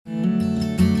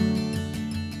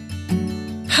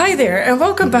Hi there, and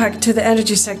welcome back to the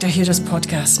Energy Sector Heroes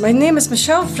podcast. My name is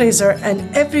Michelle Fraser,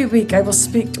 and every week I will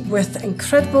speak with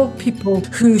incredible people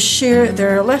who share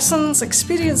their lessons,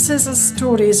 experiences, and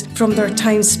stories from their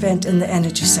time spent in the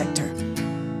energy sector.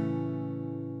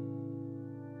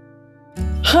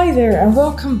 Hi there, and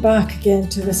welcome back again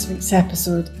to this week's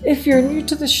episode. If you're new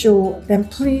to the show, then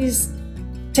please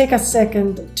take a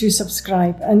second to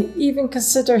subscribe and even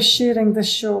consider sharing this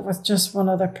show with just one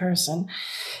other person.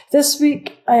 This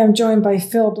week, I am joined by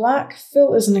Phil Black.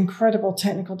 Phil is an incredible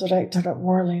technical director at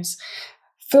Worley's.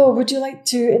 Phil, would you like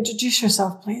to introduce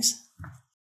yourself, please?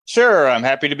 Sure. I'm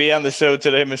happy to be on the show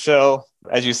today, Michelle.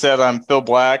 As you said, I'm Phil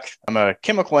Black. I'm a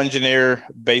chemical engineer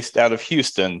based out of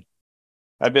Houston.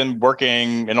 I've been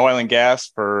working in oil and gas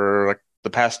for the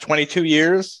past 22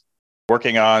 years,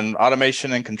 working on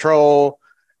automation and control,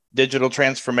 digital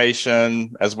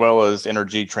transformation, as well as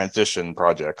energy transition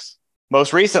projects.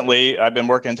 Most recently, I've been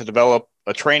working to develop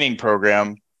a training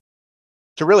program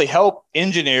to really help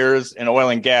engineers in oil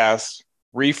and gas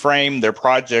reframe their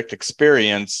project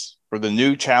experience for the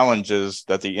new challenges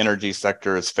that the energy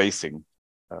sector is facing.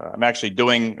 I'm actually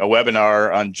doing a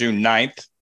webinar on June 9th,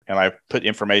 and I put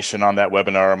information on that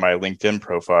webinar on my LinkedIn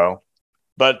profile.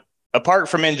 But apart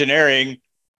from engineering,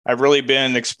 I've really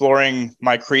been exploring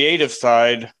my creative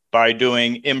side by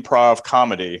doing improv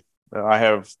comedy. I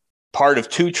have part of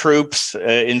two troupes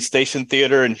in station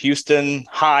theater in Houston,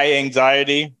 High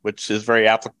Anxiety, which is very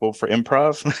applicable for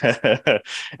improv,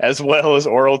 as well as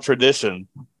oral tradition.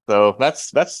 So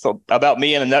that's about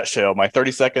me in a nutshell, my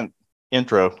 30-second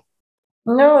intro.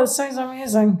 No, it sounds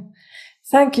amazing.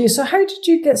 Thank you. So how did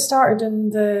you get started in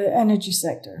the energy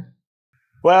sector?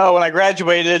 Well, when I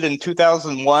graduated in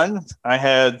 2001, I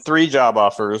had 3 job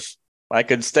offers. I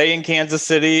could stay in Kansas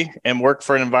City and work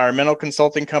for an environmental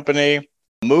consulting company,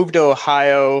 move to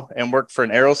Ohio and work for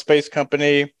an aerospace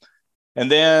company. And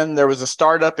then there was a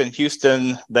startup in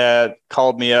Houston that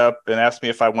called me up and asked me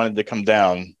if I wanted to come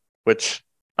down, which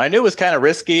I knew was kind of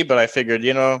risky, but I figured,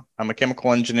 I'm a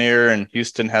chemical engineer and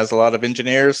Houston has a lot of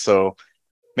engineers. So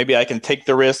maybe I can take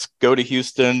the risk, go to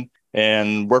Houston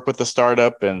and work with the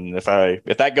startup. And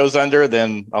if that goes under,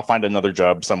 then I'll find another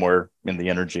job somewhere in the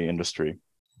energy industry.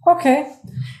 Okay.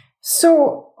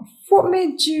 So what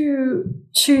made you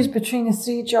choose between the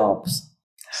 3 jobs?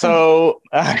 So,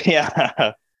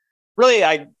 really,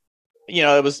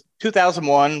 it was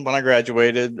 2001 when I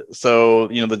graduated. So,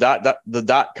 the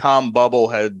dot-com bubble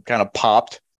had kind of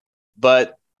popped,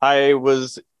 but I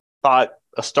thought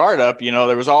a startup,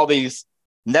 there was all these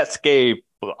Netscape,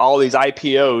 all these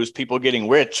IPOs, people getting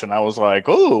rich. And I was like,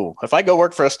 oh, if I go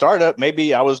work for a startup,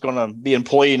 maybe I was going to be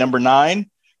employee number 9.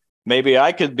 Maybe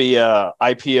I could be a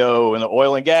IPO in the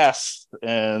oil and gas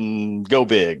and go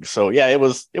big. So yeah, it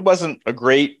wasn't a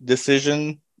great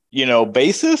decision,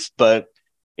 basis, but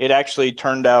it actually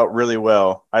turned out really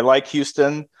well. I like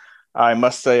Houston. I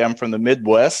must say I'm from the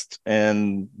Midwest,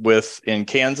 and in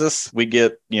Kansas, we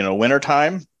get,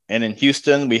 wintertime. And in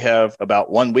Houston, we have about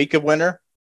 1 week of winter.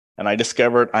 And I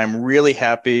discovered I'm really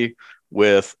happy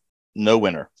with no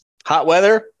winter. Hot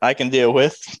weather, I can deal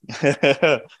with.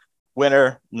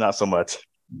 Winter, not so much.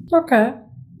 Okay.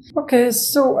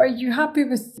 So are you happy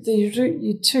with the route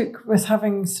you took with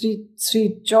having three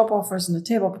job offers on the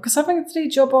table? Because having 3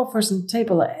 job offers on the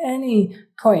table at any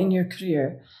point in your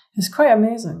career is quite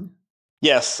amazing.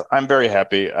 Yes, I'm very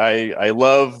happy. I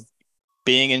love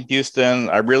being in Houston.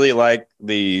 I really like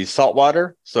the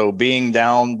saltwater. So being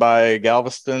down by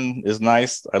Galveston is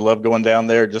nice. I love going down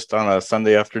there just on a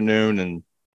Sunday afternoon and,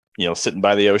 sitting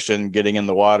by the ocean, getting in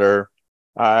the water.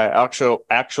 I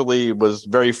actually was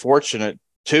very fortunate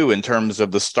too in terms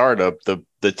of the startup.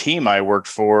 The team I worked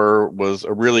for was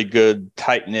a really good,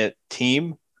 tight-knit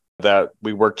team that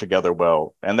we worked together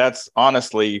well. And that's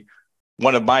honestly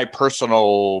one of my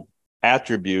personal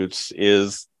attributes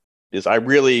is I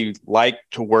really like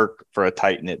to work for a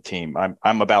tight-knit team.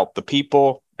 I'm about the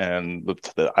people, and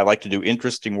I like to do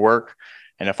interesting work.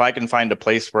 And if I can find a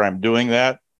place where I'm doing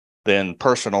that, then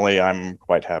personally, I'm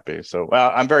quite happy. So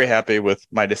I'm very happy with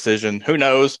my decision. Who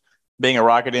knows? Being a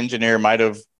rocket engineer might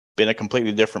have been a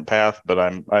completely different path, but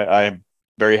I'm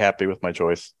very happy with my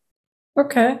choice.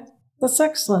 Okay, that's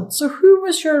excellent. So who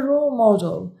was your role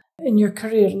model in your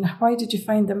career, and why did you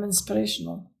find them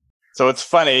inspirational? So it's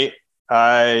funny.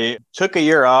 I took a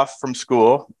year off from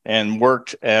school and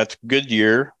worked at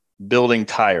Goodyear building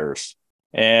tires.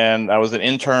 And I was an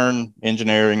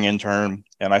engineering intern.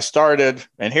 And I started,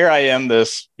 and here I am,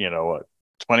 this,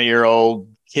 20-year-old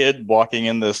kid walking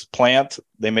in this plant.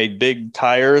 They made big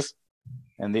tires,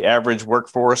 and the average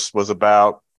workforce was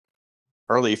about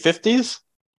early 50s.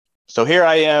 So here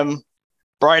I am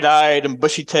bright-eyed and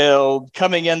bushy-tailed,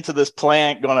 coming into this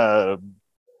plant, going to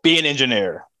be an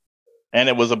engineer. And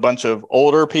it was a bunch of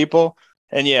older people.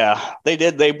 And yeah,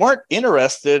 they weren't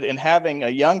interested in having a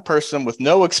young person with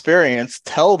no experience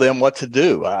tell them what to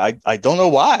do. I don't know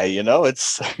why,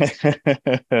 it's,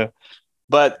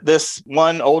 but this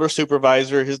one older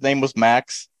supervisor, his name was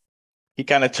Max. He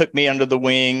kind of took me under the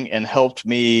wing and helped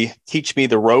me teach me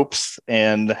the ropes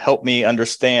and help me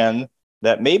understand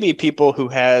that maybe people who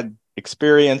had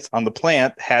experience on the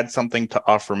plant had something to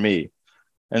offer me.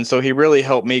 And so he really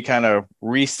helped me kind of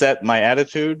reset my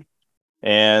attitude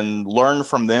and learn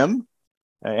from them.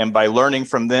 And by learning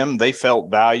from them, they felt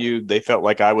valued. They felt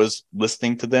like I was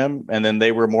listening to them. And then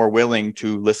they were more willing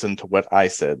to listen to what I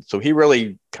said. So he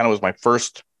really kind of was my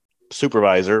first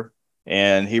supervisor.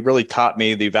 And he really taught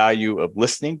me the value of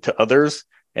listening to others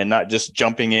and not just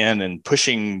jumping in and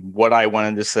pushing what I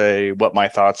wanted to say, what my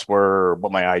thoughts were,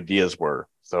 what my ideas were.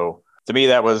 So to me,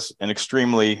 that was an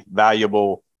extremely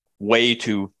valuable way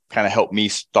to kind of help me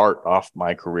start off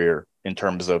my career in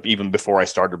terms of even before I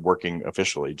started working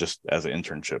officially, just as an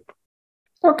internship.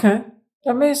 Okay,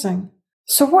 amazing.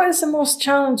 So what is the most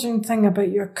challenging thing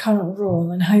about your current role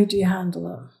and how do you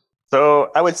handle it? So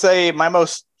I would say my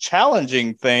most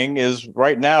challenging thing is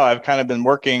right now I've kind of been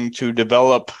working to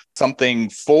develop something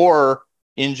for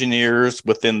engineers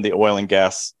within the oil and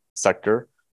gas sector.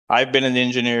 I've been an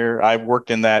engineer. I've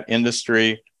worked in that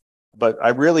industry, but I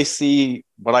really see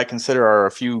what I consider are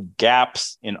a few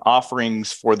gaps in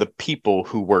offerings for the people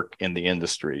who work in the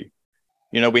industry.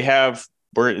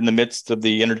 We're in the midst of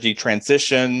the energy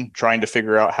transition, trying to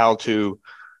figure out how to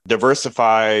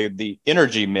diversify the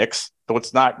energy mix. So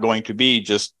it's not going to be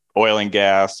just oil and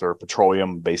gas or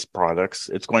petroleum-based products.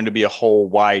 It's going to be a whole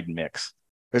wide mix.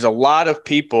 There's a lot of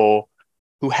people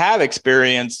who have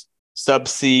experience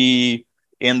subsea,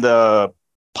 in the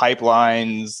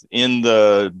pipelines, in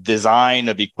the design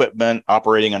of equipment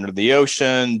operating under the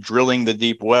ocean, drilling the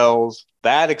deep wells.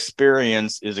 That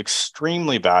experience is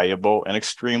extremely valuable and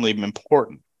extremely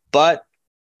important. But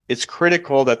it's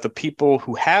critical that the people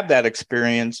who have that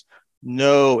experience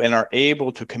know and are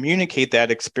able to communicate that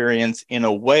experience in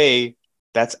a way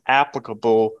that's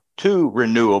applicable to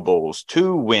renewables,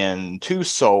 to wind, to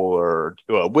solar,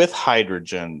 with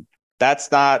hydrogen.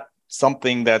 That's not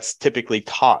something that's typically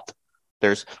taught.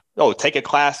 There's, take a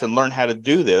class and learn how to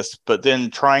do this, but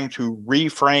then trying to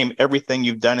reframe everything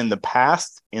you've done in the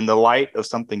past in the light of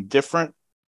something different,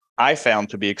 I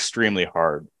found to be extremely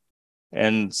hard.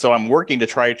 And so I'm working to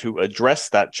try to address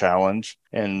that challenge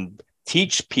and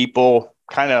teach people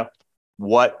kind of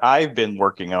what I've been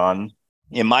working on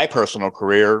in my personal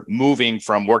career, moving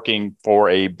from working for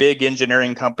a big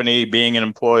engineering company, being an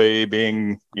employee,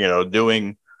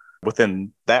 doing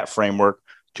within that framework,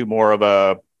 to more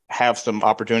of have some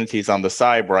opportunities on the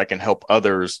side where I can help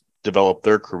others develop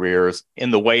their careers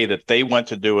in the way that they want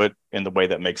to do it, in the way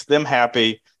that makes them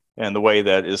happy, and the way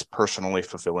that is personally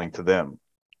fulfilling to them.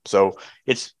 So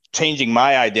it's changing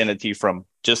my identity from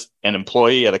just an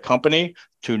employee at a company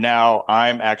to now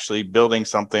I'm actually building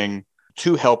something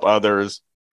to help others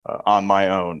on my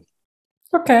own.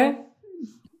 Okay.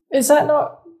 Is that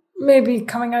not maybe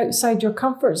coming outside your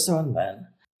comfort zone then?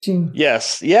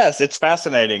 Yes, it's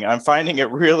fascinating. I'm finding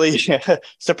it really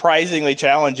surprisingly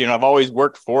challenging. I've always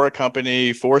worked for a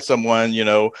company, for someone,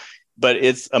 but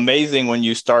it's amazing when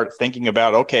you start thinking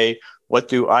about, okay, what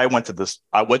do I want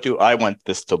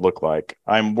this to look like?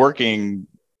 I'm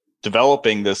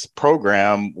developing this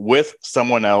program with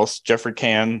someone else, Jeffrey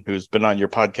Can, who's been on your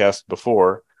podcast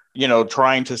before,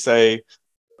 trying to say,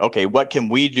 okay, what can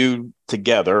we do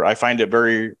together? I find it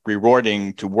very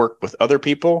rewarding to work with other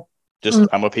people.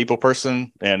 I'm a people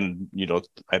person, and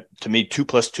to me, 2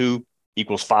 + 2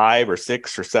 = 5 or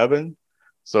 6 or 7.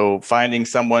 So finding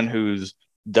someone who's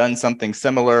done something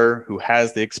similar, who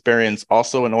has the experience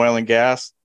also in oil and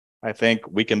gas, I think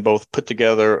we can both put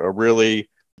together a really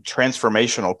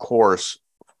transformational course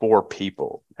for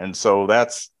people. And so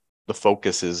that's the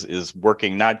focus is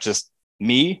working not just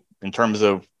me in terms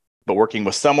of, but working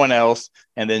with someone else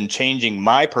and then changing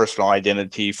my personal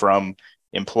identity from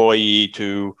employee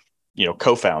to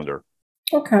co-founder.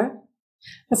 Okay.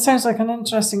 That sounds like an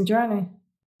interesting journey.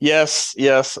 Yes.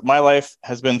 My life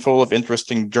has been full of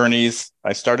interesting journeys.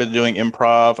 I started doing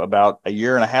improv about a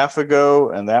year and a half ago,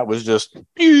 and that was just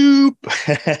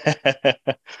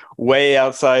way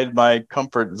outside my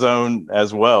comfort zone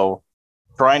as well.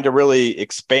 Trying to really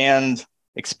expand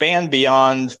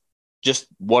beyond just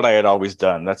what I had always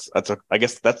done. I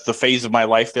guess that's the phase of my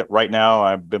life that right now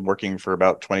I've been working for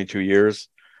about 22 years.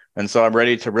 And so I'm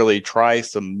ready to really try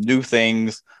some new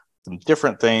things, some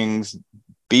different things,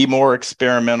 be more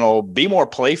experimental, be more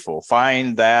playful,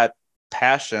 find that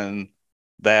passion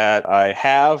that I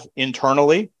have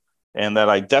internally and that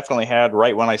I definitely had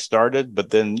right when I started. But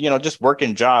then, just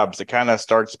working jobs, it kind of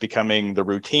starts becoming the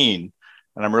routine.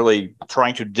 And I'm really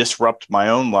trying to disrupt my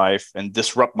own life and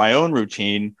disrupt my own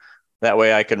routine. That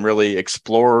way I can really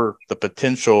explore the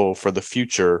potential for the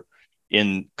future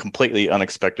in completely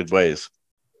unexpected ways.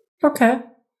 Okay.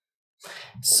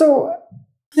 So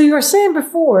you were saying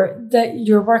before that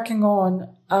you're working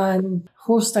on and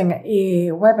hosting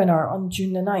a webinar on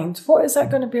June the 9th. What is that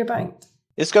going to be about?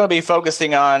 It's going to be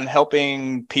focusing on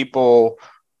helping people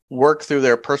work through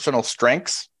their personal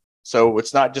strengths. So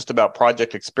it's not just about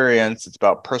project experience, it's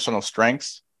about personal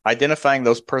strengths, identifying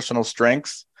those personal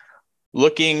strengths,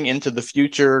 looking into the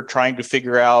future, trying to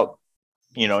figure out,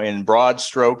 in broad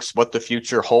strokes, what the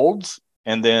future holds,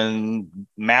 and then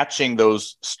matching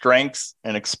those strengths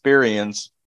and experience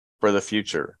for the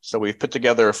future. So we've put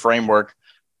together a framework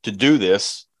to do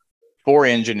this for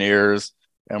engineers,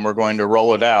 and we're going to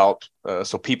roll it out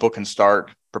so people can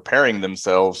start preparing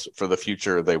themselves for the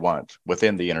future they want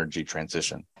within the energy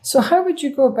transition. So how would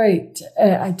you go about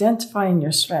identifying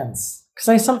your strengths? Because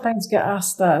I sometimes get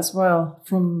asked that as well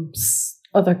from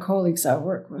other colleagues I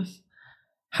work with.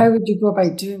 How would you go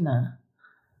about doing that?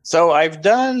 So I've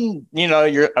done,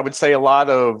 I would say a lot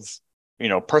of,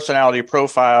 personality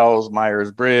profiles,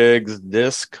 Myers-Briggs,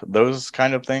 DISC, those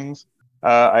kind of things.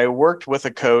 I worked with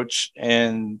a coach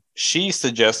and she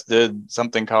suggested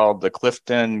something called the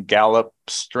Clifton Gallup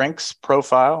Strengths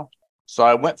Profile. So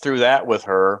I went through that with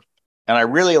her and I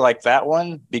really like that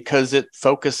one because it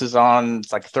focuses on,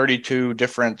 it's like 32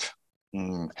 different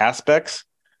aspects.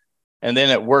 And then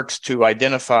it works to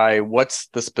identify what's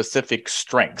the specific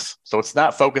strengths. So it's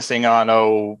not focusing on,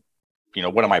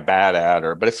 what am I bad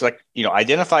at? But it's like,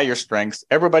 identify your strengths.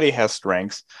 Everybody has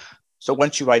strengths. So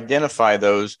once you identify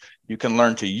those, you can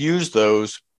learn to use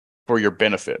those for your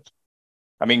benefit.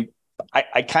 I mean,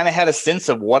 I kind of had a sense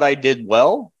of what I did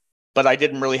well, but I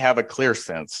didn't really have a clear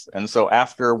sense. And so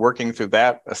after working through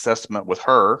that assessment with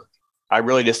her, I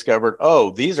really discovered,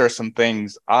 these are some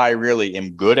things I really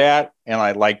am good at and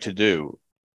I like to do.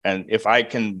 And if I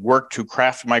can work to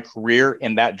craft my career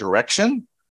in that direction,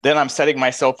 then I'm setting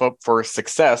myself up for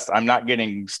success. I'm not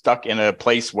getting stuck in a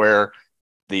place where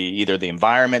either the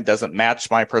environment doesn't match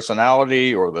my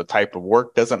personality or the type of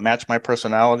work doesn't match my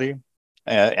personality.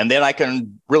 And then I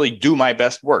can really do my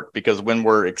best work because when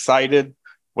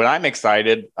I'm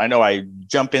excited, I know I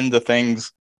jump into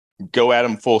things, go at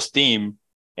them full steam,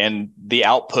 and the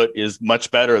output is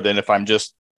much better than if I'm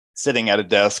just sitting at a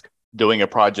desk doing a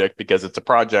project because it's a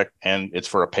project and it's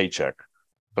for a paycheck.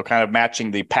 So kind of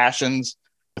matching the passions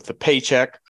with the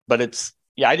paycheck. But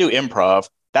I do improv.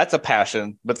 That's a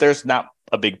passion, but there's not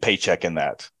a big paycheck in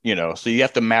that, so you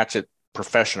have to match it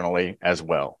professionally as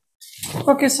well.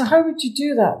 Okay, so how would you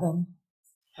do that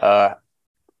then?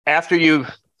 After you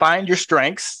find your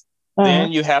strengths,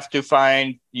 then you have to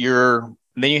find then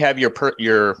you have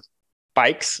your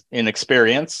spikes in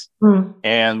experience.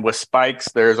 And with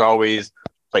spikes, there's always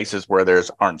places where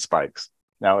aren't spikes.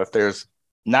 Now, if there's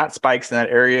not spikes in that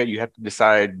area, you have to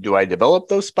decide, do I develop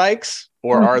those spikes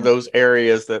or are those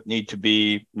areas that need to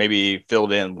be maybe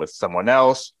filled in with someone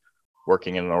else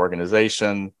working in an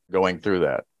organization going through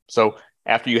that? So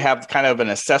after you have kind of an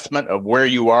assessment of where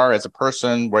you are as a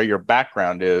person, where your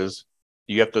background is,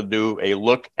 you have to do a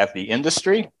look at the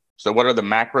industry. So what are the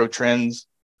macro trends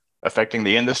affecting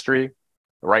the industry?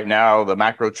 Right now, the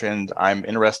macro trend I'm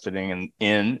interested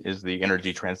in is the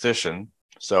energy transition.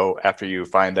 So after you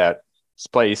find that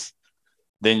place,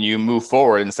 then you move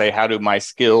forward and say, how do my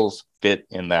skills fit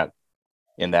in that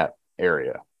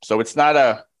area? So it's not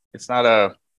a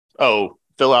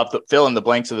fill in the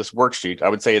blanks of this worksheet. I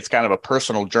would say it's kind of a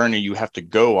personal journey you have to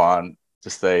go on to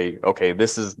say, okay,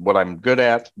 this is what I'm good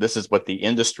at. This is what the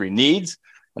industry needs.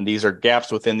 And these are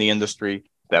gaps within the industry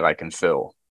that I can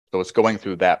fill. So it's going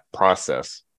through that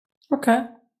process. Okay.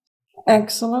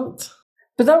 Excellent.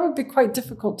 But that would be quite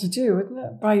difficult to do, wouldn't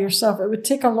it, by yourself? It would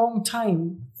take a long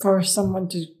time for someone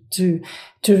to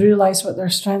realize what their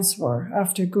strengths were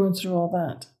after going through all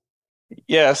that.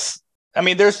 Yes. I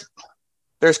mean, there's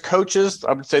coaches.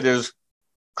 I would say there's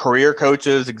career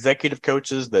coaches, executive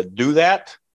coaches that do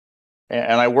that.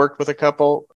 And I worked with a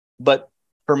couple. But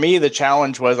for me, the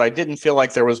challenge was I didn't feel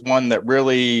like there was one that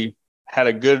really had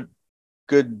a good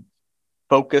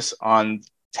focus on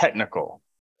technical,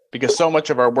 because so much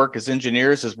of our work as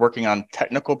engineers is working on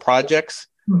technical projects.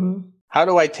 How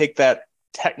do I take that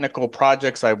technical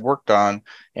projects I've worked on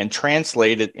and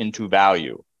translate it into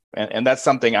value? And that's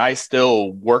something I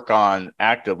still work on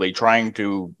actively, trying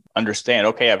to understand,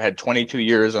 okay, I've had 22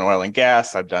 years in oil and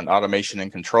gas. I've done automation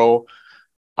and control.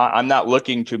 I'm not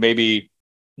looking to maybe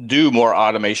do more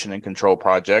automation and control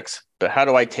projects, but how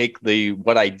do I take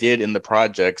what I did in the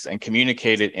projects and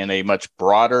communicate it in a much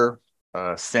broader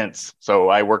sense? So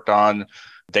I worked on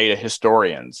data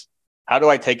historians. How do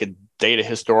I take a data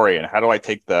historian? How do I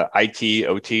take the IT,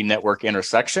 OT network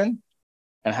intersection?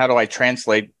 And how do I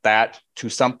translate that to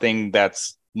something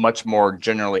that's much more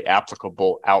generally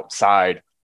applicable outside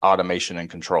automation and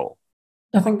control?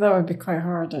 I think that would be quite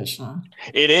hard, actually.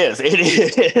 It is. It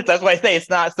is. That's why I say it's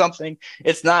not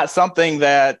something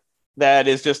that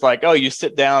is just like, oh, you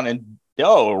sit down and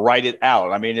write it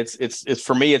out. I mean, it's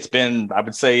for me, it's been, I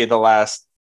would say, the last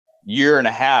year and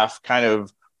a half kind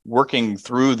of working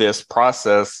through this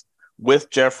process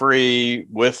with Jeffrey,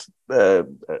 with a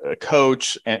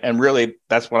coach. And really,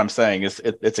 that's what I'm saying is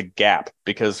it's a gap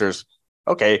because there's,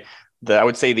 okay, I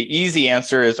would say the easy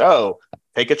answer is,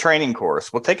 take a training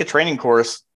course. Well, take a training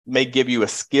course may give you a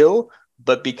skill,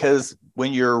 but because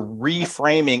when you're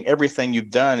reframing everything you've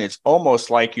done, it's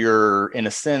almost like you're, in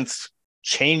a sense,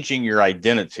 changing your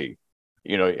identity.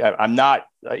 You know, I'm not.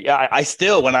 I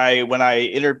still, when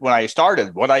I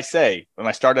started, what I say when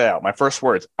I started out, my first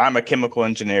words, I'm a chemical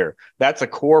engineer. That's a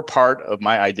core part of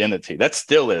my identity. That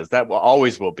still is. That will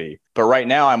always will be. But right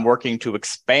now, I'm working to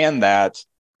expand that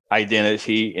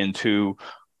identity into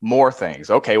more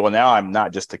things. Okay, well, now I'm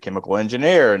not just a chemical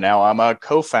engineer. Now I'm a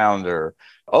co-founder.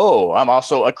 Oh, I'm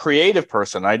also a creative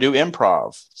person. I do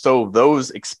improv. So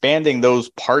expanding those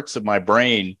parts of my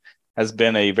brain has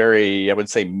been a very, I would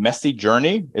say, messy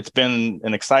journey. It's been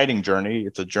an exciting journey.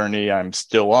 It's a journey I'm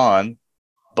still on,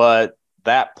 but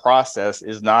that process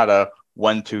is not a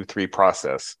 1, 2, 3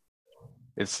 process.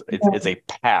 It's a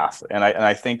path. And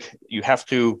I think you have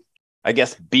to, I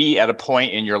guess, be at a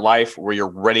point in your life where you're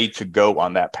ready to go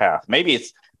on that path. Maybe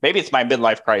it's my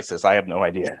midlife crisis. I have no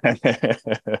idea.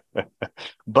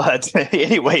 But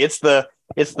anyway, it's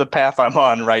the path I'm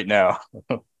on right now.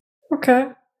 Okay.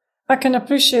 I can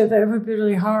appreciate that it would be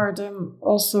really hard. I'm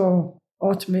also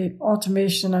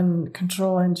automation and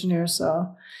control engineer,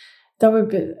 so that would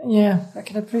be, I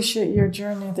can appreciate your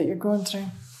journey that you're going through.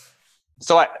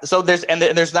 So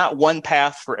there's not one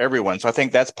path for everyone. So I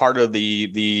think that's part of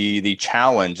the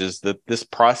challenge is that this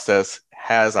process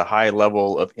has a high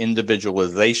level of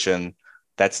individualization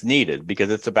that's needed because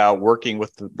it's about working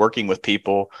with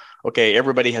people. Okay,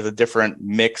 everybody has a different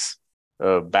mix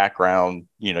of background.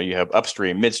 You know, you have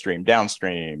upstream, midstream,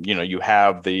 downstream. You know, you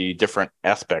have the different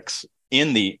aspects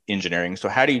in the engineering. So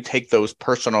how do you take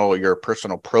your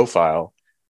personal profile?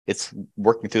 It's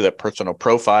working through that personal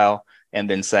profile and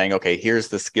then saying, okay, here's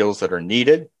the skills that are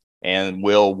needed, and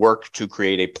we'll work to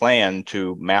create a plan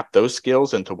to map those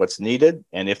skills into what's needed.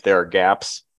 And if there are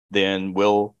gaps, then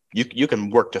you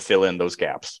can work to fill in those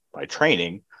gaps by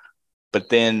training. But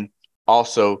then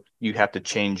also you have to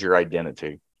change your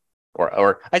identity,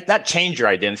 or not change your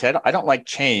identity. I don't like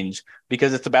change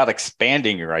because it's about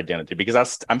expanding your identity.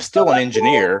 Because I'm still an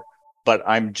engineer, but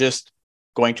I'm just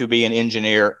going to be an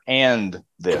engineer and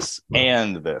this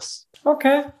and this.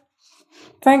 Okay.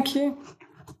 Thank you.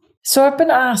 So I've been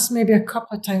asked maybe a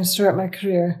couple of times throughout my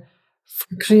career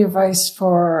for career advice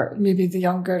for maybe the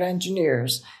younger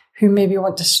engineers who maybe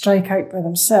want to strike out by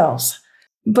themselves,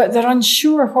 but they're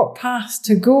unsure what path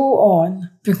to go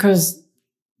on because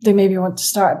they maybe want to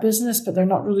start a business, but they're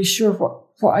not really sure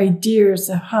what ideas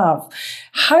they have.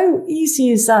 How easy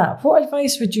is that? What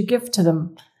advice would you give to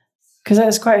them? Because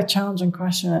that's quite a challenging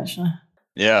question, actually.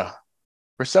 Yeah.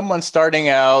 For someone starting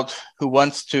out who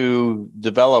wants to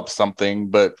develop something,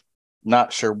 but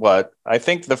not sure what, I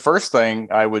think the first thing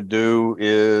I would do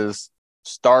is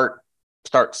start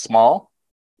small.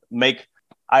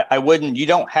 You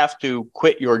don't have to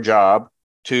quit your job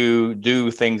to do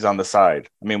things on the side.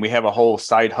 I mean, we have a whole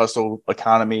side hustle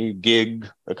economy, gig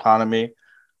economy.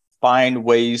 Find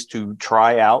ways to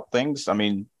try out things. I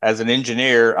mean, as an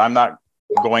engineer, I'm not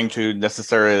going to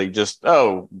necessarily just,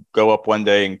 go up one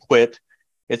day and quit.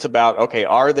 It's about, okay,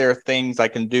 are there things I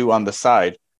can do on the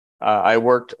side? I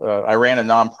ran a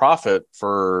nonprofit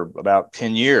for about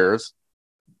 10 years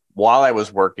while I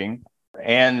was working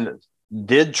and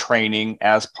did training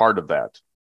as part of that.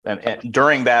 And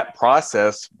during that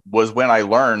process was when I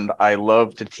learned I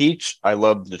love to teach. I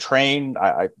love to train.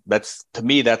 To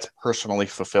me, that's personally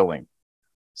fulfilling.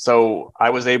 So I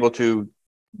was able to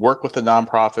work with the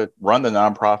nonprofit, run the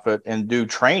nonprofit, and do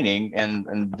training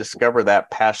and discover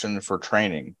that passion for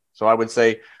training. So I would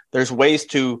say there's ways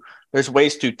to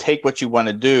take what you want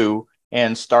to do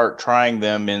and start trying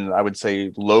them in, I would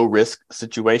say, low risk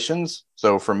situations.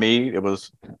 So for me, it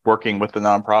was working with the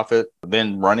nonprofit,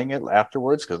 then running it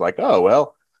afterwards, because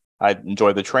I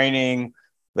enjoyed the training.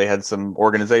 They had some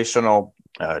organizational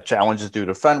challenges due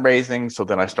to fundraising. So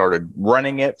then I started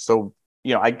running it. So,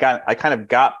 I kind of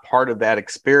got part of that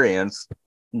experience,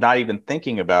 not even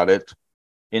thinking about it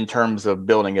in terms of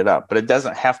building it up. But it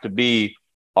doesn't have to be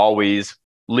always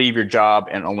leave your job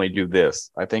and only do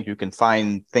this. I think you can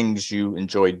find things you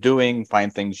enjoy doing,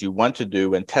 find things you want to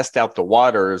do, and test out the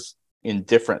waters in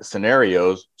different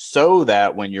scenarios so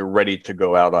that when you're ready to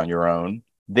go out on your own,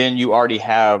 then you already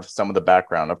have some of the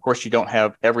background. Of course, you don't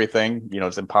have everything.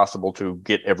 It's impossible to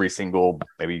get every single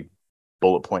maybe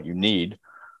bullet point you need,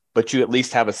 but you at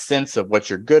least have a sense of what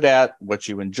you're good at, what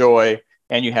you enjoy,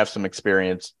 and you have some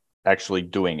experience actually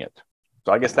doing it.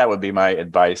 So I guess that would be my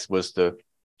advice, was to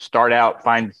start out,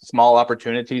 find small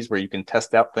opportunities where you can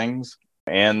test out things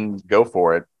and go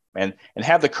for it, and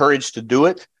have the courage to do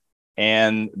it,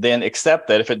 and then accept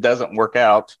that if it doesn't work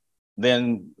out,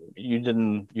 then you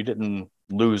didn't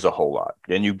lose a whole lot,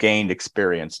 and you gained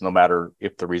experience, no matter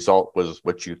if the result was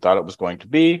what you thought it was going to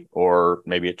be, or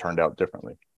maybe it turned out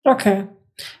differently. Okay.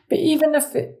 But even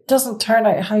if it doesn't turn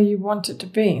out how you want it to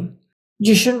be,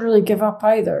 you shouldn't really give up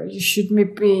either. You should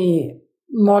maybe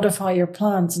modify your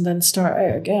plans and then start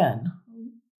out again.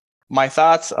 My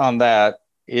thoughts on that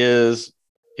is,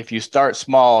 if you start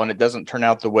small and it doesn't turn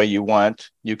out the way you want,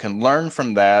 you can learn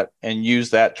from that and use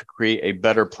that to create a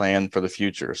better plan for the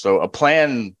future. So a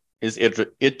plan is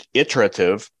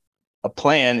iterative. A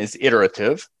plan is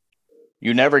iterative.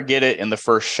 You never get it in the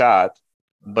first shot.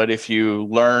 But if you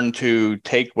learn to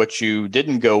take what you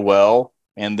didn't go well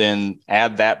and then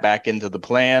add that back into the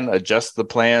plan, adjust the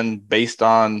plan based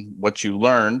on what you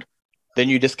learned, then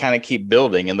you just kind of keep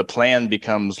building, and the plan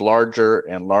becomes larger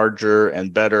and larger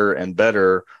and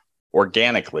better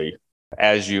organically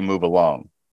as you move along.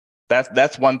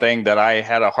 That's one thing that I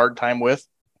had a hard time with,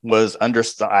 was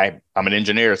I'm an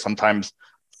engineer. Sometimes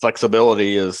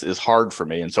flexibility is hard for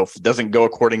me. And so if it doesn't go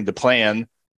according to plan,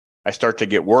 I start to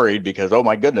get worried because, oh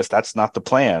my goodness, that's not the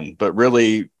plan. But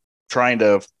really trying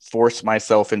to force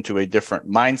myself into a different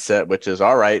mindset, which is,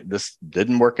 all right, this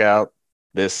didn't work out.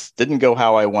 This didn't go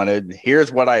how I wanted.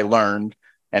 Here's what I learned.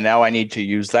 And now I need to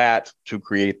use that to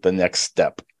create the next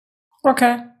step.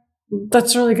 Okay.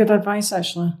 That's really good advice,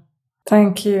 actually.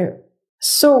 Thank you.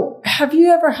 So have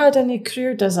you ever had any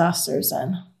career disasters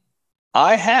then?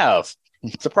 I have,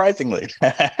 surprisingly.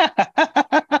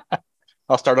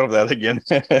 I'll start over that again.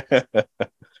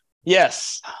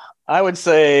 Yes, I would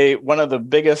say one of the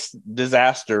biggest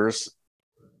disasters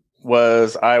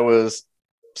was, I was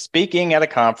speaking at a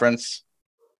conference.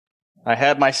 I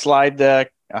had my slide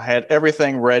deck. I had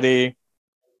everything ready.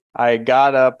 I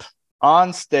got up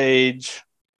on stage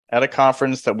at a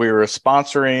conference that we were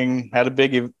sponsoring, had a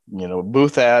big,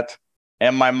 booth at,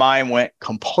 and my mind went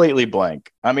completely blank.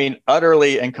 I mean,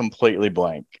 utterly and completely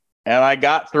blank. And I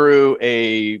got through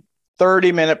a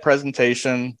 30-minute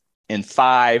presentation in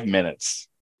 5 minutes.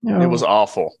 No. It was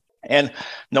awful. And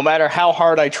no matter how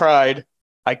hard I tried,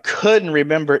 I couldn't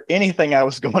remember anything I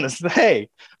was going to say.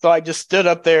 So I just stood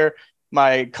up there.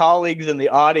 My colleagues in the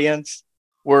audience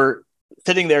were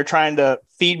sitting there trying to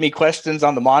feed me questions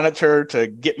on the monitor to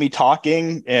get me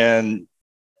talking. And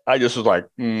I just was like,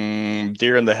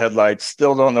 deer in the headlights,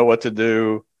 still don't know what to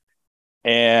do.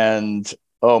 And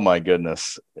oh my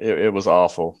goodness, it was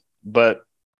awful.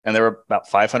 And there were about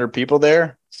 500 people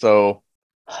there. So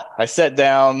I sat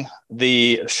down.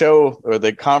 The show, or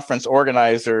the conference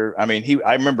organizer, I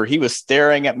remember he was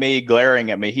staring at me, glaring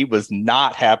at me. He was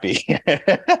not happy.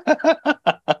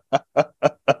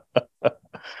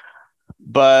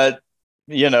 But,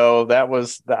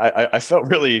 I felt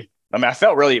really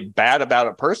bad about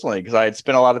it personally, because I had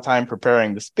spent a lot of time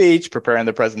preparing the speech, preparing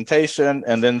the presentation,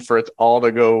 and then for it all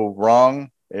to go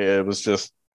wrong, it was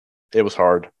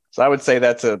hard. So I would say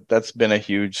that's been a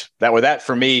huge, that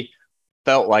for me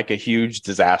felt like a huge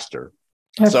disaster.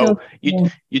 I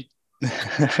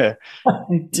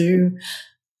do.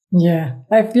 Yeah.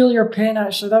 I feel your pain,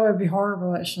 actually. That would be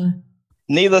horrible, actually.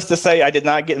 Needless to say, I did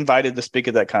not get invited to speak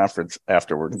at that conference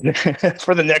afterwards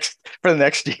for the next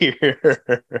year.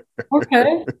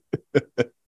 Okay.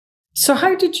 So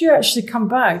how did you actually come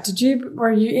back?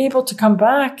 Were you able to come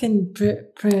back and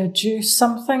produce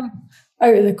something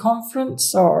out of the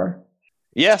conference, or?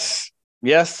 Yes,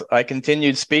 I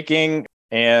continued speaking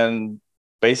and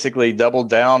basically doubled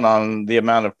down on the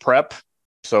amount of prep.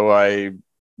 So I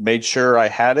made sure I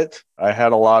had it. I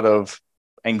had a lot of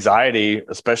anxiety,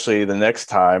 especially the next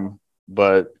time,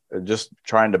 but just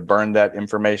trying to burn that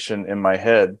information in my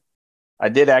head. I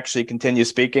did actually continue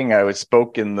speaking. I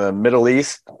spoke in the Middle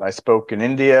East. I spoke in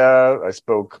India. I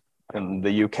spoke in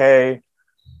the UK.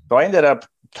 So I ended up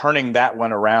turning that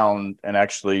one around and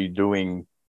actually doing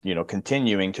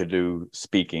continuing to do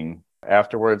speaking.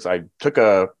 Afterwards, I took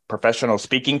a professional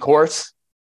speaking course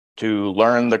to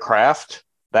learn the craft.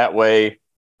 That way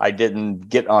I didn't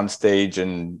get on stage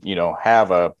and,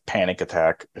 have a panic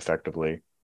attack effectively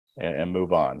and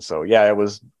move on. So yeah, it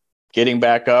was getting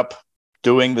back up,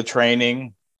 doing the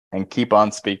training, and keep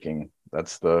on speaking.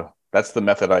 That's the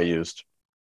method I used.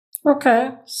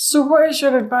 Okay. So what is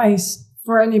your advice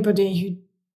for anybody who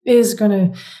is going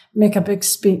to make a big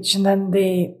speech and then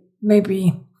they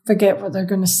maybe forget what they're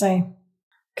going to say?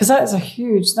 Because that is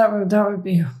that would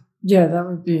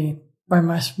be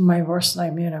my worst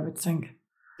nightmare, I would think.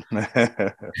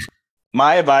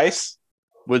 My advice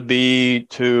would be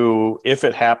to, if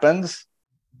it happens,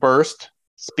 first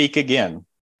speak again.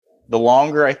 The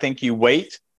longer I think you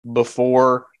wait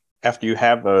after you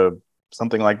have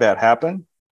something like that happen,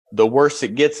 the worse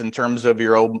it gets in terms of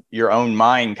your own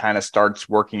mind kind of starts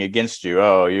working against you.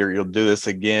 Oh, you'll do this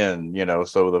again,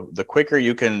 So the quicker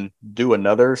you can do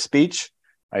another speech,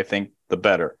 I think the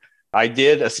better. I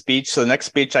did a speech. So the next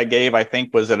speech I gave, I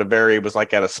think, was at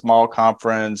a small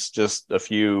conference, just a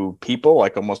few people,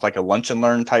 like almost like a lunch and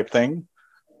learn type thing.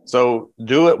 So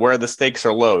do it where the stakes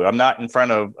are low. I'm not in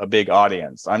front of a big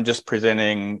audience. I'm just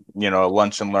presenting, a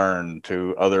lunch and learn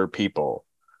to other people.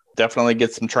 Definitely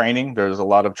get some training. There's a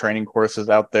lot of training courses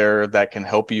out there that can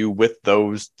help you with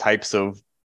those types of,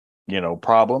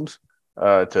 problems,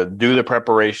 to do the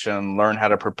preparation, learn how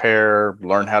to prepare,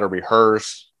 learn how to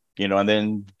rehearse, and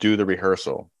then do the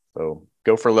rehearsal. So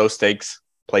go for low stakes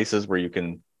places where you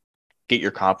can get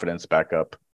your confidence back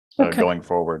up going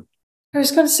forward. I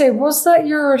was going to say, was that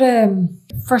your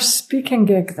first speaking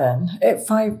gig then?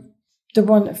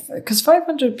 Because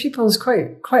 500 people is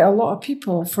quite a lot of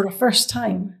people for the first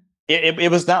time. It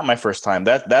was not my first time.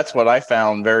 That's what I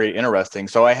found very interesting.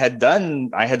 So I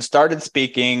had started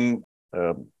speaking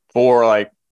for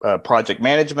project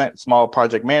management, small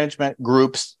project management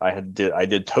groups. I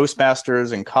did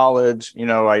Toastmasters in college.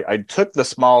 I took the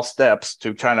small steps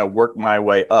to try to work my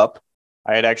way up.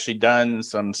 I had actually done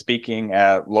some speaking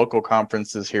at local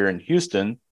conferences here in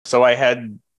Houston. So I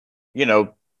had,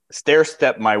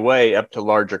 stair-step my way up to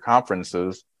larger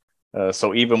conferences.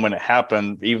 So even when it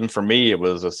happened, even for me, it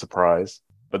was a surprise.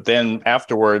 But then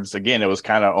afterwards, again, it was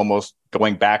kind of almost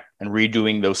going back and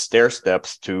redoing those stair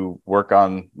steps to work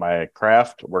on my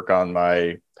craft, work on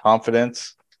my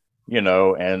confidence,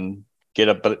 and get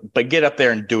up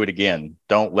there and do it again.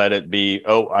 Don't let it be,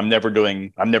 oh, I'm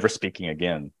never speaking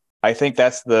again. I think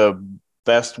that's the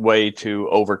best way to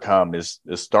overcome is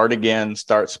start again,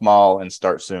 start small, and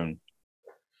start soon.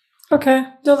 Okay.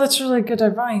 No, that's really good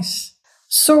advice.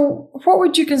 So what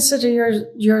would you consider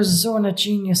your zone of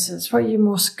geniuses? What are you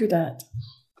most good at?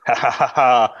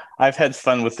 I've had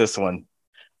fun with this one.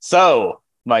 So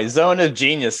my zone of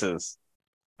geniuses.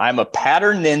 I'm a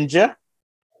pattern ninja.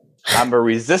 I'm a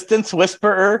resistance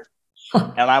whisperer.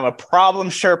 And I'm a problem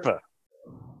Sherpa.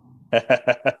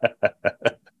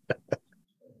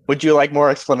 Would you like more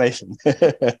explanation?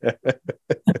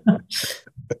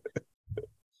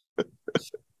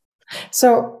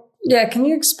 So, yeah, can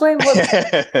you explain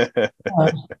what?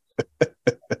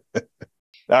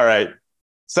 All right.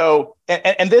 So,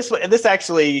 and this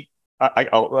actually,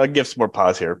 I'll give some more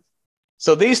pause here.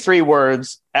 So these three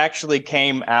words actually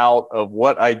came out of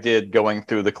what I did going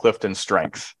through the Clifton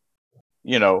Strengths.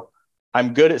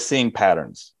 I'm good at seeing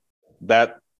patterns.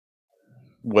 That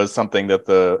was something that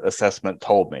the assessment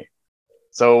told me.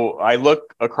 So I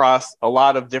look across a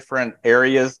lot of different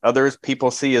areas others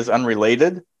people see as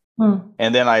unrelated.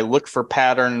 And then I look for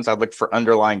patterns. I look for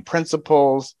underlying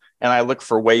principles, and I look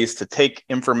for ways to take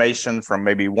information from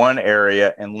maybe one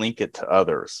area and link it to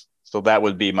others. So that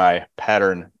would be my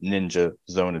pattern ninja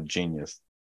zone of genius.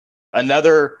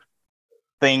 Another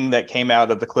thing that came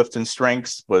out of the Clifton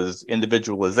Strengths was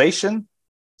individualization.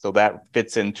 So that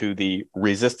fits into the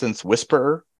resistance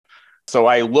whisperer. So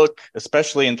I look,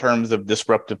 especially in terms of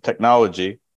disruptive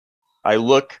technology, I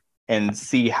look and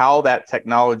see how that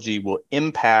technology will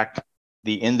impact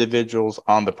the individuals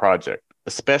on the project,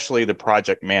 especially the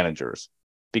project managers,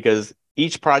 because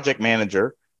each project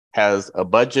manager has a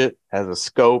budget, has a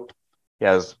scope,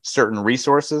 has certain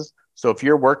resources. So if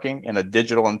you're working in a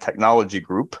digital and technology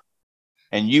group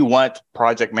and you want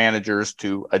project managers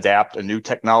to adapt a new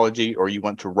technology or you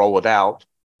want to roll it out,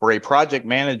 for a project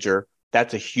manager,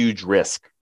 that's a huge risk.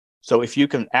 So if you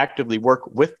can actively work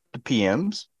with the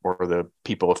PMs or the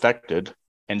people affected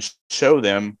and show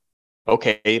them,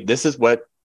 okay, this is what,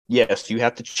 yes, you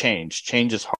have to change.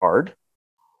 Change is hard,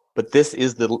 but this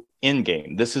is the end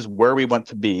game. This is where we want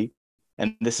to be.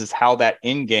 And this is how that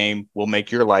end game will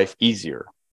make your life easier.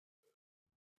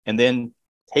 And then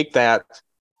take that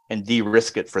and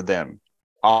de-risk it for them.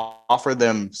 I'll offer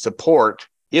them support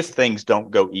if things don't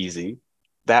go easy.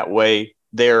 That way,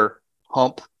 their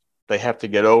hump they have to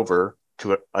get over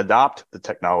to adopt the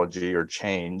technology or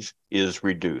change is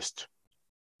reduced.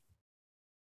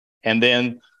 And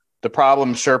then the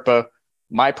problem Sherpa,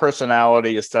 my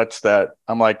personality is such that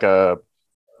I'm like when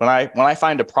I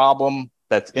find a problem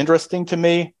that's interesting to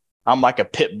me, I'm like a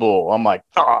pit bull. I'm like,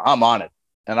 I'm on it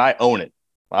and I own it.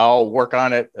 I'll work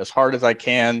on it as hard as I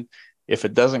can. If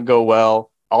it doesn't go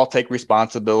well, I'll take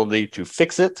responsibility to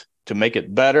fix it, to make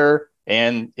it better.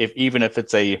 And even if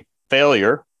it's a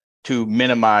failure, to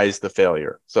minimize the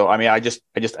failure. So, I mean, I just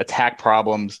attack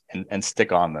problems and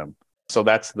stick on them. So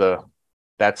that's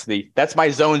my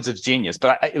zones of genius.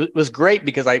 But it was great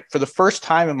because for the first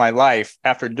time in my life,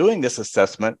 after doing this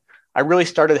assessment, I really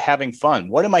started having fun.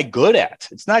 What am I good at?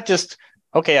 It's not just,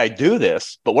 okay, I do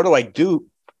this, but what do I do?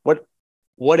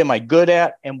 What am I good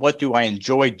at? And what do I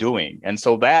enjoy doing? And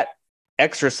so that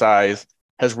exercise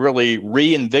has really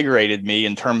reinvigorated me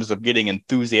in terms of getting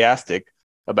enthusiastic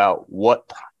about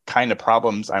what kind of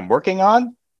problems I'm working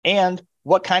on and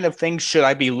what kind of things should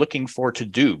I be looking for to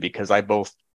do, because I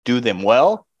both do them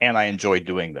well and I enjoy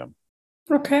doing them.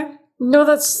 Okay. No,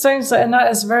 that sounds like, and that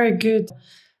is very good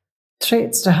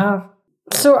traits to have.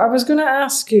 So I was going to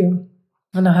ask you,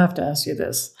 and I have to ask you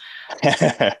this.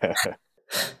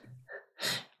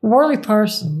 Worley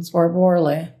Parsons, or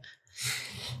Worley,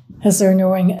 as they're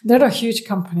knowing, they're a huge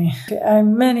company.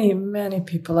 Many, many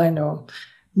people I know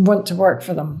want to work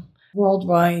for them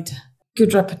worldwide,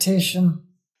 good reputation.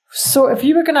 So if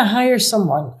you were going to hire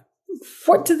someone,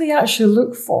 what do they actually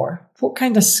look for? What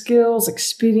kind of skills,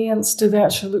 experience do they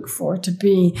actually look for to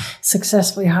be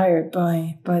successfully hired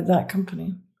by that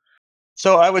company?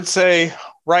 So I would say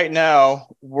right now,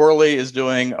 Worley is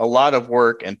doing a lot of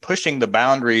work and pushing the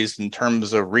boundaries in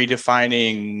terms of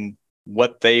redefining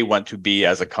what they want to be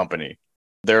as a company.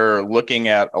 They're looking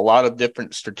at a lot of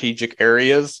different strategic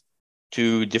areas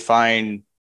to define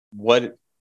what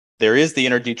there is the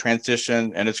energy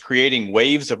transition, and it's creating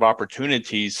waves of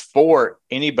opportunities for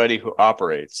anybody who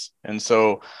operates. And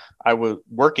so I was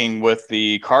working with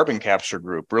the carbon capture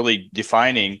group, really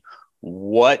defining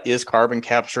what is carbon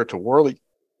capture to Worley,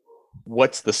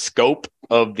 what's the scope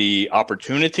of the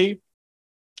opportunity,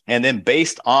 and then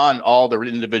based on all the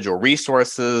individual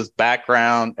resources,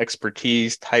 background,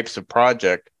 expertise, types of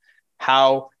project,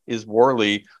 how is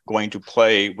Worley going to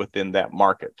play within that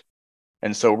market?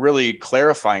 And so really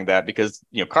clarifying that, because,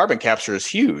 carbon capture is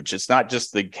huge. It's not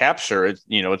just the capture, it's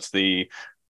the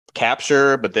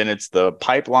capture, but then it's the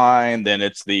pipeline, then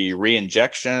it's the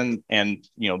reinjection. And,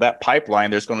 that pipeline,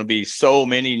 there's going to be so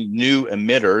many new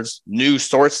emitters, new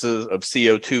sources of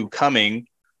CO2 coming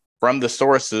from the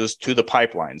sources to the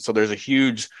pipeline. So there's a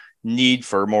huge need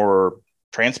for more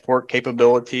transport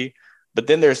capability. But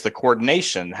then there's the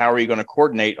coordination. How are you going to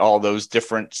coordinate all those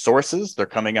different sources? They're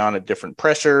coming on at different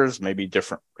pressures, maybe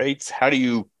different rates. How do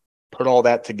you put all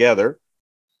that together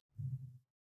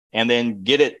and then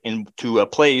get it into a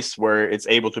place where it's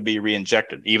able to be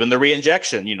reinjected? Even the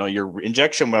reinjection, your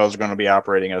injection wells are going to be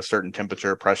operating at a certain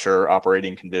temperature, pressure,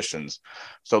 operating conditions.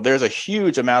 So there's a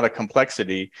huge amount of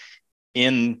complexity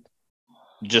in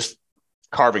just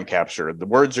carbon capture. The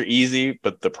words are easy,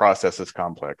 but the process is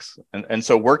complex. And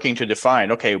so working to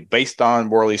define, okay, based on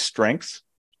Worley's strengths,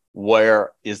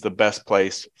 where is the best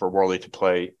place for Worley to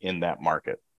play in that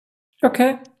market?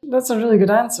 Okay, that's a really good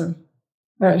answer,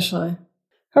 actually.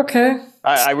 Okay.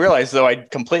 I realize, though, I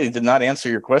completely did not answer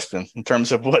your question in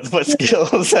terms of what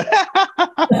skills.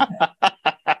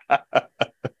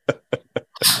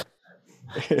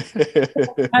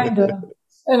 Kind of,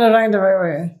 in a roundabout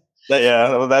way.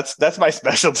 Yeah, well, that's my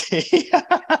specialty.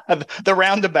 The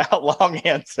roundabout long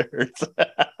answers.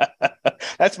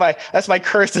 That's my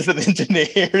curse as an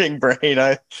engineering brain.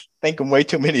 I think in way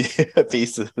too many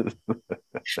pieces.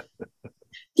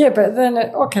 Yeah, but then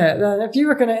if you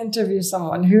were going to interview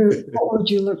someone, what would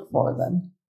you look for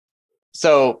then?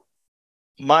 So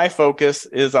my focus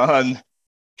is on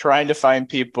trying to find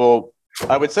people,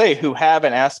 I would say, who have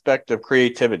an aspect of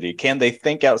creativity. Can they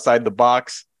think outside the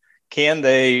box? Can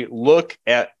they look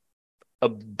at a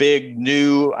big,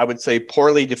 new, I would say,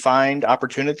 poorly defined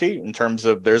opportunity in terms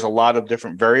of there's a lot of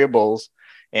different variables?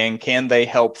 And can they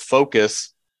help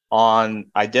focus on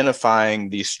identifying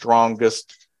the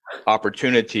strongest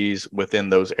opportunities within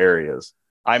those areas?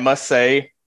 I must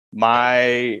say,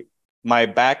 my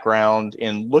background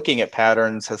in looking at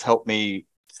patterns has helped me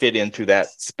fit into that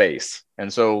space.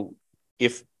 And so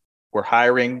if we're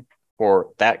hiring for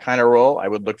that kind of role, I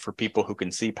would look for people who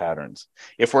can see patterns.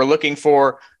 If we're looking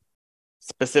for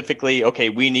specifically, okay,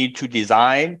 we need to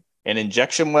design an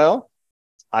injection well,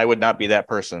 I would not be that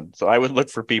person. So I would look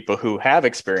for people who have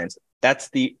experience. That's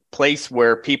the place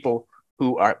where people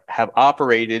who have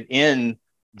operated in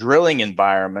drilling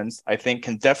environments, I think,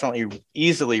 can definitely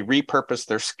easily repurpose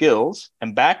their skills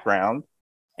and background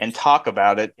and talk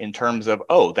about it in terms of,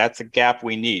 oh, that's a gap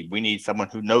we need. We need someone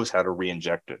who knows how to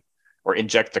re-inject it or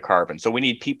inject the carbon. So we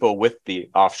need people with the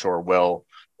offshore well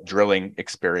drilling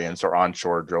experience or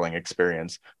onshore drilling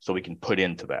experience so we can put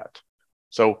into that.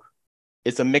 So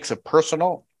it's a mix of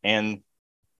personal and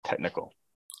technical.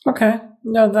 Okay.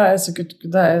 No, that is a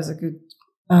good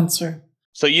answer.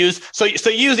 So use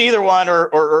either one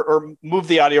or move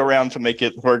the audio around to make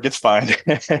it where it gets fine.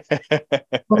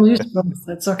 We'll use both.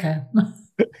 It's okay.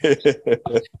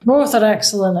 Both are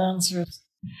excellent answers.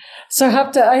 So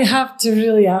I have to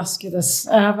really ask you this.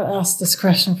 I haven't asked this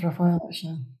question for a while,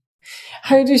 actually.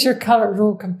 How does your current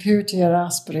role compare to your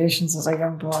aspirations as a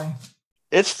young boy?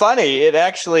 It's funny. It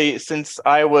actually, since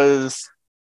I was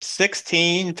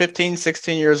 15,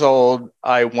 16 years old,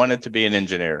 I wanted to be an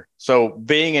engineer. So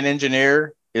being an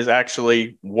engineer is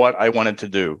actually what I wanted to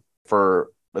do for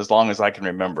as long as I can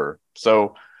remember.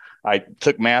 So I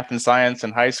took math and science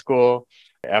in high school.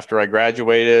 After I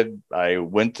graduated, I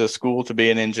went to school to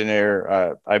be an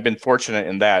engineer. I've been fortunate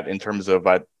in that in terms of,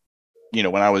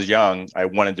 when I was young, I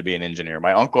wanted to be an engineer.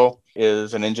 My uncle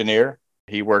is an engineer.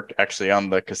 He worked actually on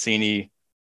the Cassini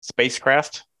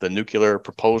spacecraft, the nuclear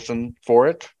propulsion for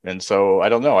it. And so I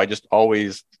don't know. I just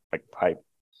always I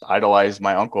idolized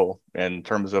my uncle in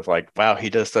terms of wow,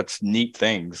 he does such neat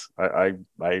things. I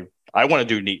want to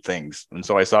do neat things. And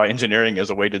so I saw engineering as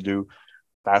a way to do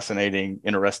fascinating,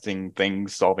 interesting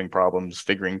things, solving problems,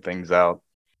 figuring things out.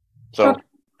 So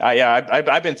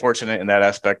I've been fortunate in that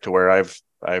aspect to where I've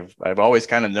always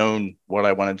kind of known what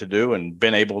I wanted to do and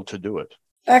been able to do it.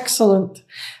 Excellent.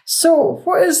 So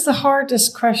what is the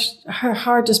hardest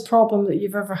problem that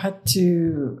you've ever had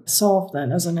to solve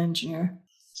then as an engineer?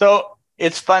 So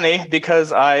it's funny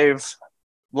because I've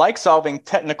liked solving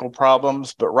technical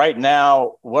problems, but right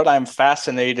now what I'm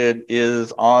fascinated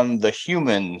is on the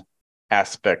human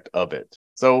aspect of it.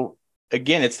 So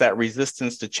again, it's that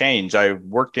resistance to change. I've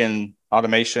worked in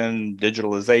automation,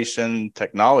 digitalization,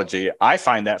 technology. I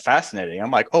find that fascinating. I'm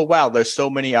like, oh, wow, there's so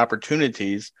many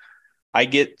opportunities. I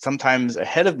get sometimes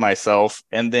ahead of myself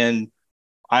and then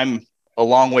I'm a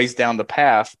long ways down the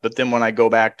path. But then when I go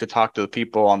back to talk to the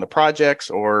people on the projects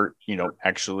or,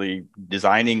 actually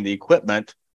designing the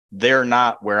equipment, they're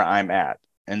not where I'm at.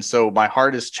 And so my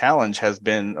hardest challenge has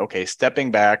been, okay,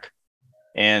 stepping back,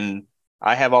 and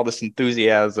I have all this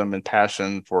enthusiasm and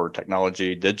passion for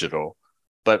technology, digital,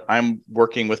 but I'm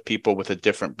working with people with a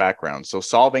different background. So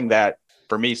solving that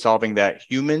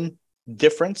human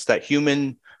difference,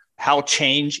 how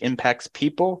change impacts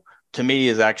people, to me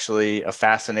is actually a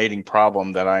fascinating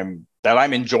problem that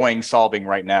I'm enjoying solving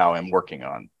right now and working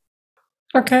on.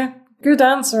 Okay, good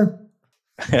answer.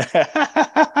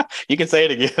 You can say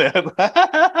it again.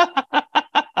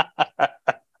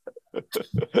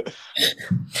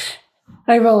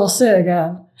 I will say it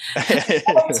again.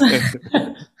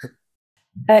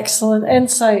 Excellent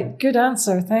insight. Good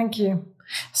answer. Thank you.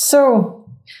 So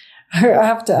I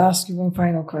have to ask you one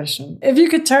final question. If you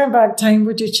could turn back time,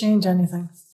 would you change anything?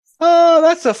 Oh,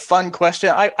 that's a fun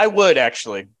question. I would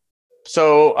actually.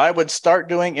 So I would start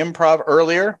doing improv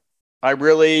earlier. I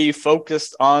really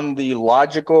focused on the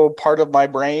logical part of my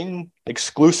brain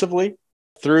exclusively.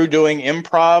 Through doing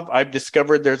improv, I've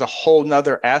discovered there's a whole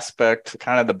nother aspect,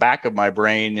 kind of the back of my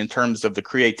brain in terms of the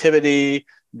creativity,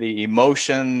 the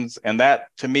emotions, and that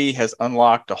to me has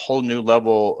unlocked a whole new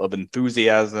level of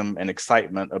enthusiasm and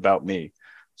excitement about me.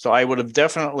 So I would have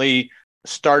definitely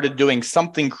started doing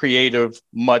something creative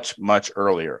much, much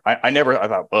earlier. I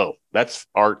thought, oh, that's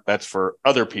art. That's for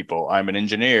other people. I'm an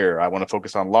engineer. I want to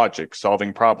focus on logic,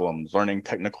 solving problems, learning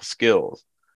technical skills.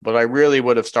 But I really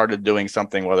would have started doing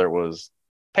something, whether it was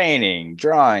painting,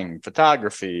 drawing,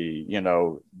 photography,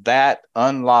 that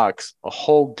unlocks a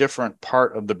whole different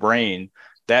part of the brain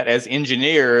that as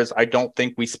engineers, I don't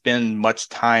think we spend much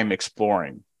time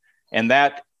exploring. And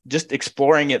that just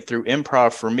exploring it through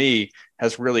improv for me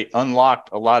has really unlocked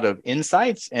a lot of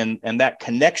insights, and that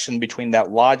connection between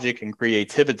that logic and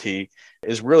creativity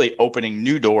is really opening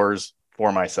new doors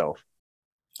for myself.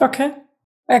 Okay,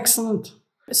 excellent.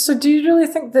 So do you really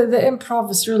think that the improv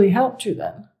has really helped you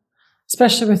then,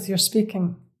 especially with your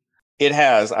speaking? It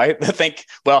has. I think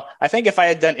if I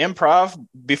had done improv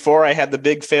before I had the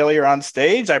big failure on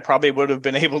stage, I probably would have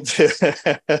been able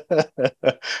to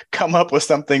come up with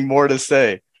something more to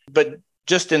say. But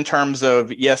just in terms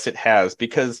of, yes, it has,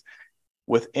 because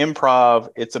with improv,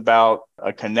 it's about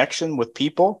a connection with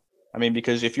people. I mean,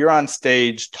 because if you're on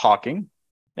stage talking,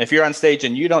 If you're on stage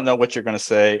and you don't know what you're going to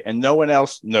say and no one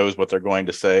else knows what they're going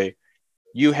to say,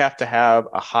 you have to have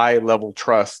a high level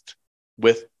trust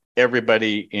with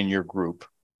everybody in your group.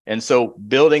 And so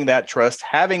building that trust,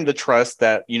 having the trust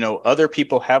that, other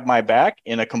people have my back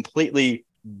in a completely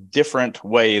different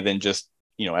way than just,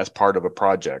 as part of a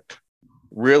project,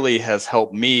 really has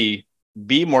helped me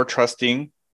be more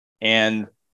trusting and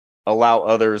allow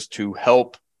others to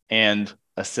help and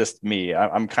assist me.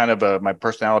 I'm kind of my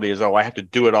personality is, I have to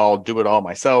do it all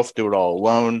myself, do it all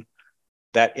alone.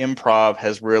 That improv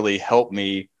has really helped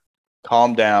me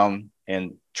calm down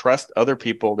and trust other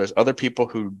people. There's other people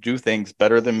who do things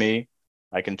better than me.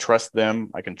 I can trust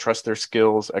them. I can trust their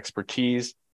skills,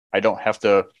 expertise. I don't have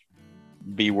to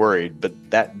be worried.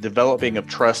 But that developing of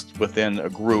trust within a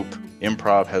group,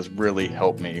 improv has really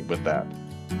helped me with that.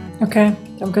 Okay,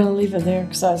 I'm going to leave it there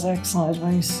because that's excellent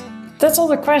advice. That's all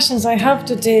the questions I have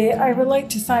today. I would like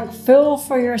to thank Phil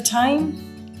for your time.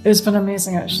 It's been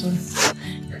amazing, actually.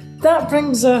 That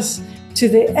brings us to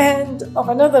the end of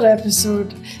another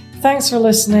episode. Thanks for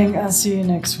listening and see you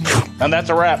next week. And that's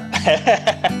a wrap.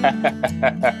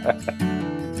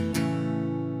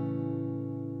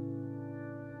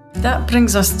 That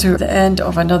brings us to the end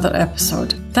of another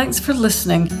episode. Thanks for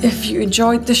listening. If you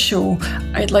enjoyed the show,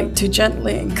 I'd like to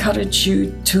gently encourage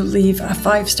you to leave a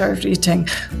 5-star rating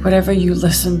wherever you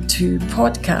listen to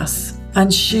podcasts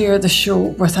and share the show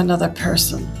with another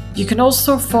person. You can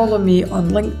also follow me on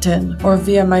LinkedIn or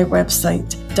via my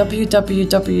website,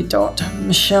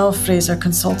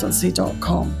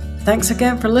 www.michellefraserconsultancy.com. Thanks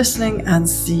again for listening and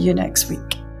see you next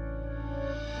week.